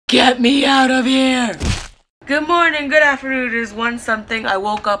Get me out of here! Good morning, good afternoon, it is 1 something. I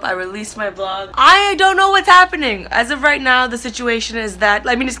woke up, I released my vlog. I don't know what's happening. As of right now, the situation is that,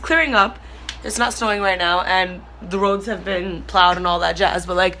 it's clearing up. It's not snowing right now, and the roads have been plowed and all that jazz.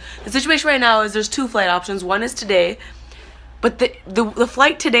 But the situation right now is there's 2 flight options. One is today, but the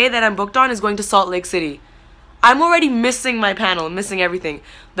flight today that I'm booked on is going to Salt Lake City. I'm already missing my panel, missing everything.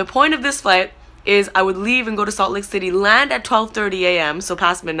 The point of this flight is I would leave and go to Salt Lake City, land at 12:30 a.m., so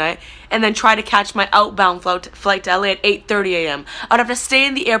past midnight, and then try to catch my outbound flight to LA at 8:30 a.m. I'd have to stay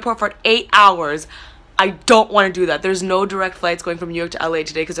in the airport for 8 hours. I don't want to do that. There's no direct flights going from New York to LA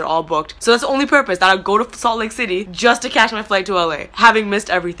today because they're all booked. So that's the only purpose, that I'll go to Salt Lake City just to catch my flight to LA, having missed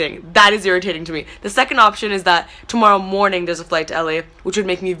everything. That is irritating to me. The second option is that tomorrow morning there's a flight to LA, which would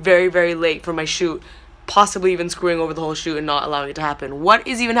make me very, very late for my shoot. Possibly even screwing over the whole shoot and not allowing it to happen. What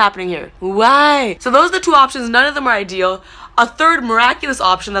is even happening here? Why? So those are the 2 options. None of them are ideal. A third miraculous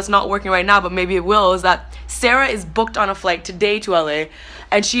option that's not working right now, but maybe it will, is that Sarah is booked on a flight today to LA,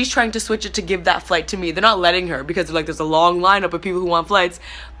 and she's trying to switch it to give that flight to me. They're not letting her because there's a long lineup of people who want flights,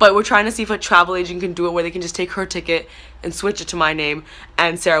 but we're trying to see if a travel agent can do it where they can just take her ticket and switch it to my name,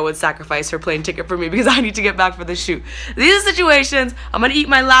 and Sarah would sacrifice her plane ticket for me because I need to get back for the shoot. These are situations. I'm gonna eat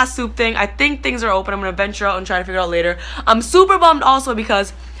my last soup thing. I think things are open. I'm gonna venture out and try to figure it out later. I'm super bummed also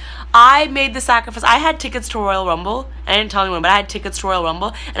because I made the sacrifice. I had tickets to Royal Rumble, and I didn't tell anyone, but I had tickets to Royal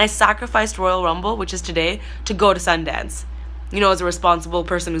Rumble, and I sacrificed Royal Rumble, which is today, to go to Sundance. You know, as a responsible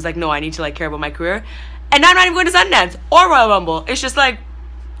person who's like, no, I need to care about my career. And now I'm not even going to Sundance or Royal Rumble. It's just had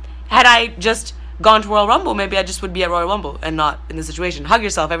I just gone to Royal Rumble, maybe I just would be at Royal Rumble and not in this situation. Hug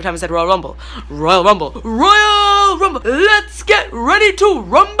yourself every time I said Royal Rumble. Royal Rumble. Royal Rumble. Let's get ready to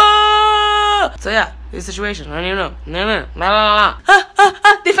rumble. So yeah, this situation. I don't even know. No.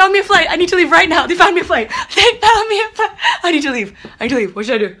 They found me a flight. I need to leave right now. They found me a flight. They found me a flight. I need to leave. What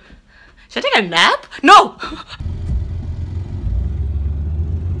should I do? Should I take a nap? No.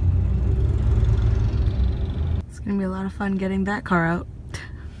 It's gonna be a lot of fun getting that car out.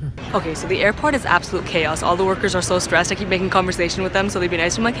 Okay, so the airport is absolute chaos. All the workers are so stressed. I keep making conversation with them so they'd be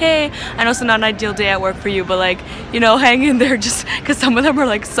nice. I'm like, hey, I know it's not an ideal day at work for you, but hang in there, just because some of them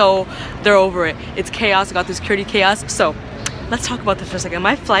are so they're over it. It's chaos. I got through security chaos. So let's talk about this for a second.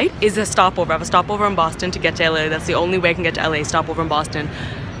 My flight is a stopover. I have a stopover in Boston to get to LA. That's the only way I can get to LA, stopover in Boston.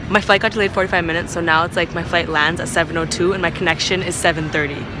 My flight got delayed 45 minutes, so now it's my flight lands at 7:02 and my connection is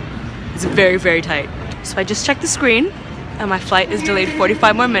 7:30. It's very, very tight. So I just checked the screen, and my flight is delayed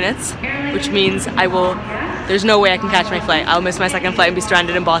 45 more minutes, which means there's no way I can catch my flight. I'll miss my second flight and be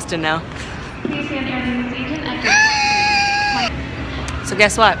stranded in Boston now. So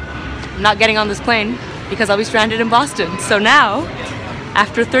guess what? I'm not getting on this plane because I'll be stranded in Boston. So now,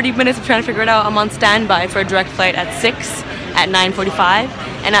 after 30 minutes of trying to figure it out, I'm on standby for a direct flight at 6, at 9:45,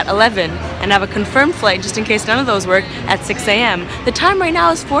 and at 11, and I have a confirmed flight just in case none of those work at 6 a.m. The time right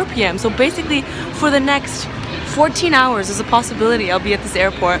now is 4 p.m. So basically, for the next 14 hours there's a possibility I'll be at this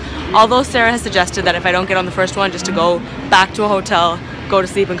airport, although Sarah has suggested that if I don't get on the first one, just to go back to a hotel, go to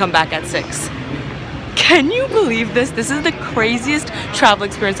sleep, and come back at 6. Can you believe this? This is the craziest travel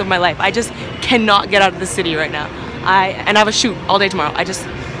experience of my life. I just cannot get out of the city right now. I have a shoot all day tomorrow. I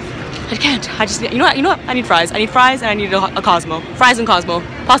can't. You know what? I need fries. And I need a Cosmo. Fries and Cosmo,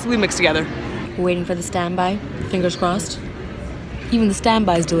 possibly mixed together. Waiting for the standby. Fingers crossed. Even the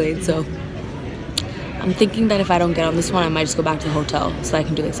standby is delayed, so I'm thinking that if I don't get on this one, I might just go back to the hotel so I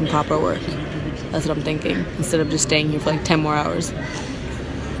can do some proper work. That's what I'm thinking, instead of just staying here for 10 more hours.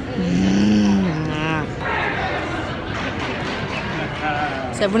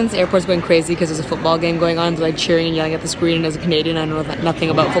 So everyone in this airport's going crazy because there's a football game going on. They're cheering and yelling at the screen, and as a Canadian, I know nothing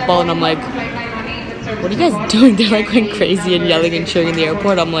about football, and I'm like, what are you guys doing? They're going crazy and yelling and cheering in the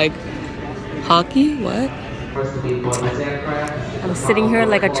airport. I'm like, hockey? What? I'm sitting here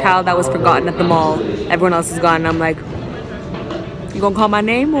like a child that was forgotten at the mall. Everyone else is gone, and I'm like, you gonna call my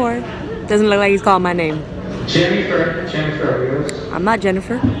name, or doesn't look like he's calling my name? Jennifer. I'm not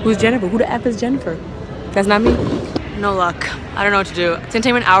Jennifer. Who's Jennifer? Who the F is Jennifer? That's not me. No luck. I don't know what to do. It's gonna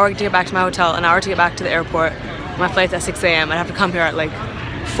take me an hour to get back to my hotel, an hour to get back to the airport. My flight's at 6 a.m. I'd have to come here at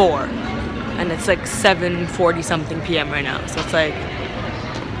 4, and it's 7:40 something p.m. right now. So it's I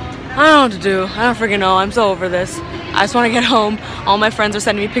don't know what to do. I don't freaking know. I'm so over this. I just want to get home. All my friends are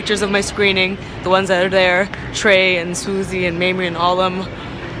sending me pictures of my screening, the ones that are there, Trey and Susie and Mamie and all of them.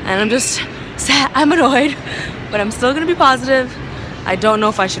 And I'm just sad. I'm annoyed, but I'm still gonna be positive. I don't know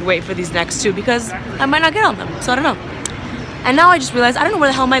if I should wait for these next 2 because I might not get on them, so I don't know. And now I just realized I don't know where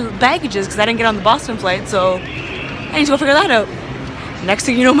the hell my baggage is because I didn't get on the Boston flight, so I need to go figure that out. Next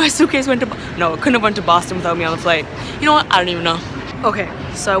thing you know, my suitcase went to no, it couldn't have went to Boston without me on the flight. You know what? I don't even know. Okay,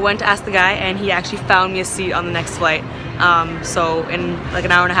 so I went to ask the guy and he actually found me a seat on the next flight. So in like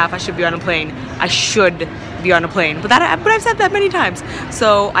an hour and a half I should be on a plane. I should be on a plane, but I've said that many times.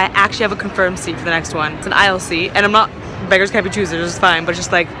 So I actually have a confirmed seat for the next one. It's an aisle seat, and I'm not, beggars can't be choosers, it's fine, but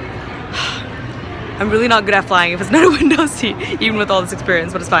just like, I'm really not good at flying if it's not a window seat, even with all this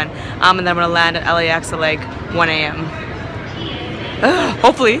experience, but it's fine. And then I'm gonna land at LAX at like 1 a.m.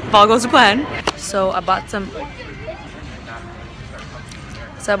 Hopefully, if all goes to plan. So I bought some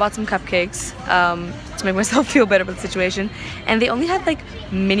cupcakes to make myself feel better about the situation, and they only had like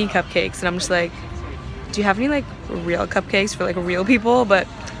mini cupcakes, and I'm just like, do you have any like real cupcakes for like real people? But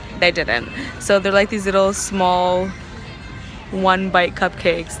they didn't. So they're like these little small 1-bite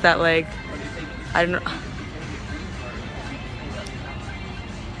cupcakes that like, I don't know.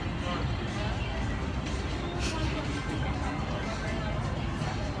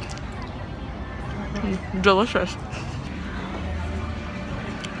 Delicious.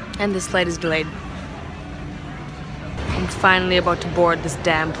 And this flight is delayed. I'm finally about to board this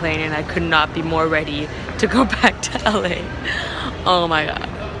damn plane and I could not be more ready to go back to LA. Oh my god.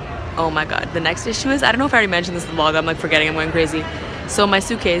 Oh my god. The next issue is, I don't know if I already mentioned this in the vlog, I'm like forgetting, I'm going crazy. So my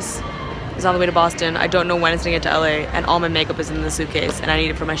suitcase is on the way to Boston. I don't know when it's gonna get to LA, and all my makeup is in the suitcase and I need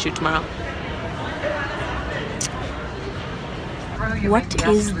it for my shoot tomorrow. What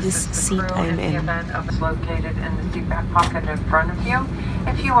is this seat I'm in? Located in the seat back pocket in front of you.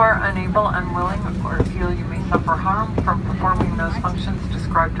 If you are unable, unwilling, or feel you may suffer harm from performing those functions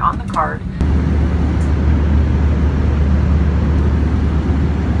described on the card.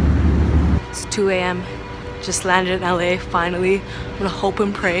 It's 2 a.m. Just landed in LA, finally. I'm gonna hope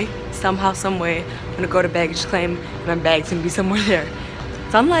and pray, somehow, some way. I'm gonna go to baggage claim, and my bag's gonna be somewhere there.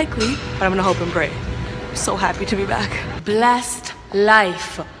 It's unlikely, but I'm gonna hope and pray. I'm so happy to be back. Blessed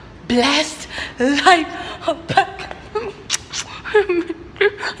life. Blessed life. I'm back.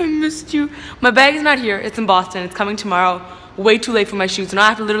 I missed you. My bag is not here. It's in Boston. It's coming tomorrow. Way too late for my shoot. So now I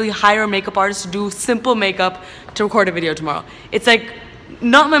have to literally hire a makeup artist to do simple makeup to record a video tomorrow. It's like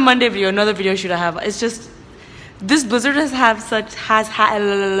not my Monday video, another video shoot I have. It's just, this blizzard has had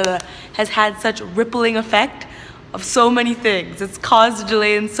such rippling effect of so many things. It's caused a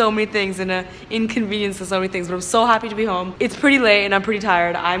delay in so many things and an inconvenience to so many things, but I'm so happy to be home. It's pretty late and I'm pretty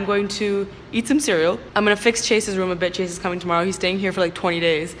tired. I'm going to eat some cereal. I'm gonna fix Chase's room a bit. Chase is coming tomorrow. He's staying here for like 20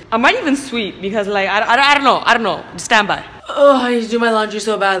 days. I might even sweep because like, I don't know. Just stand by. Oh, I need to do my laundry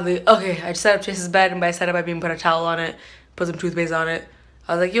so badly. Okay, I just set up Chase's bed, and by set up I mean put a towel on it, put some toothpaste on it.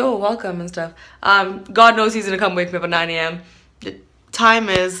 I was like, yo, welcome and stuff. God knows he's gonna come wake me up at 9 a.m. The time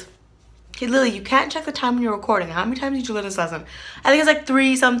is, hey, Lily, you can't check the time when you're recording. How many times did you learn this lesson? I think it's like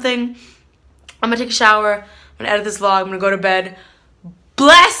 3 something. I'm gonna take a shower. I'm gonna edit this vlog. I'm gonna go to bed.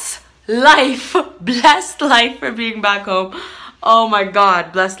 Bless life. Blessed life for being back home. Oh my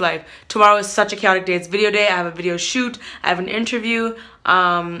god, blessed life. Tomorrow is such a chaotic day. It's video day. I have a video shoot. I have an interview.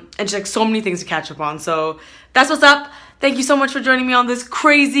 And just like so many things to catch up on. So that's what's up. Thank you so much for joining me on this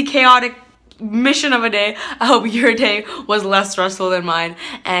crazy, chaotic mission of a day. I hope your day was less stressful than mine,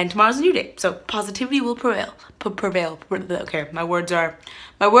 and tomorrow's a new day, so positivity will prevail. Okay, my words are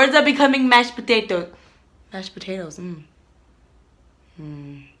becoming mashed potatoes. Mashed potatoes.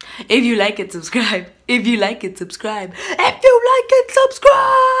 If you like it, subscribe. If you like it, subscribe. If you like it,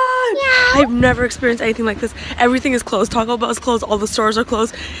 subscribe. Yeah. I've never experienced anything like this. Everything is closed. Taco Bell is closed. All the stores are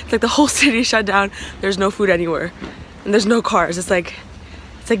closed. It's like the whole city is shut down. There's no food anywhere, and there's no cars. It's like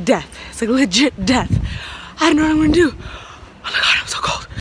death. It's like legit death. I don't know what I'm gonna do.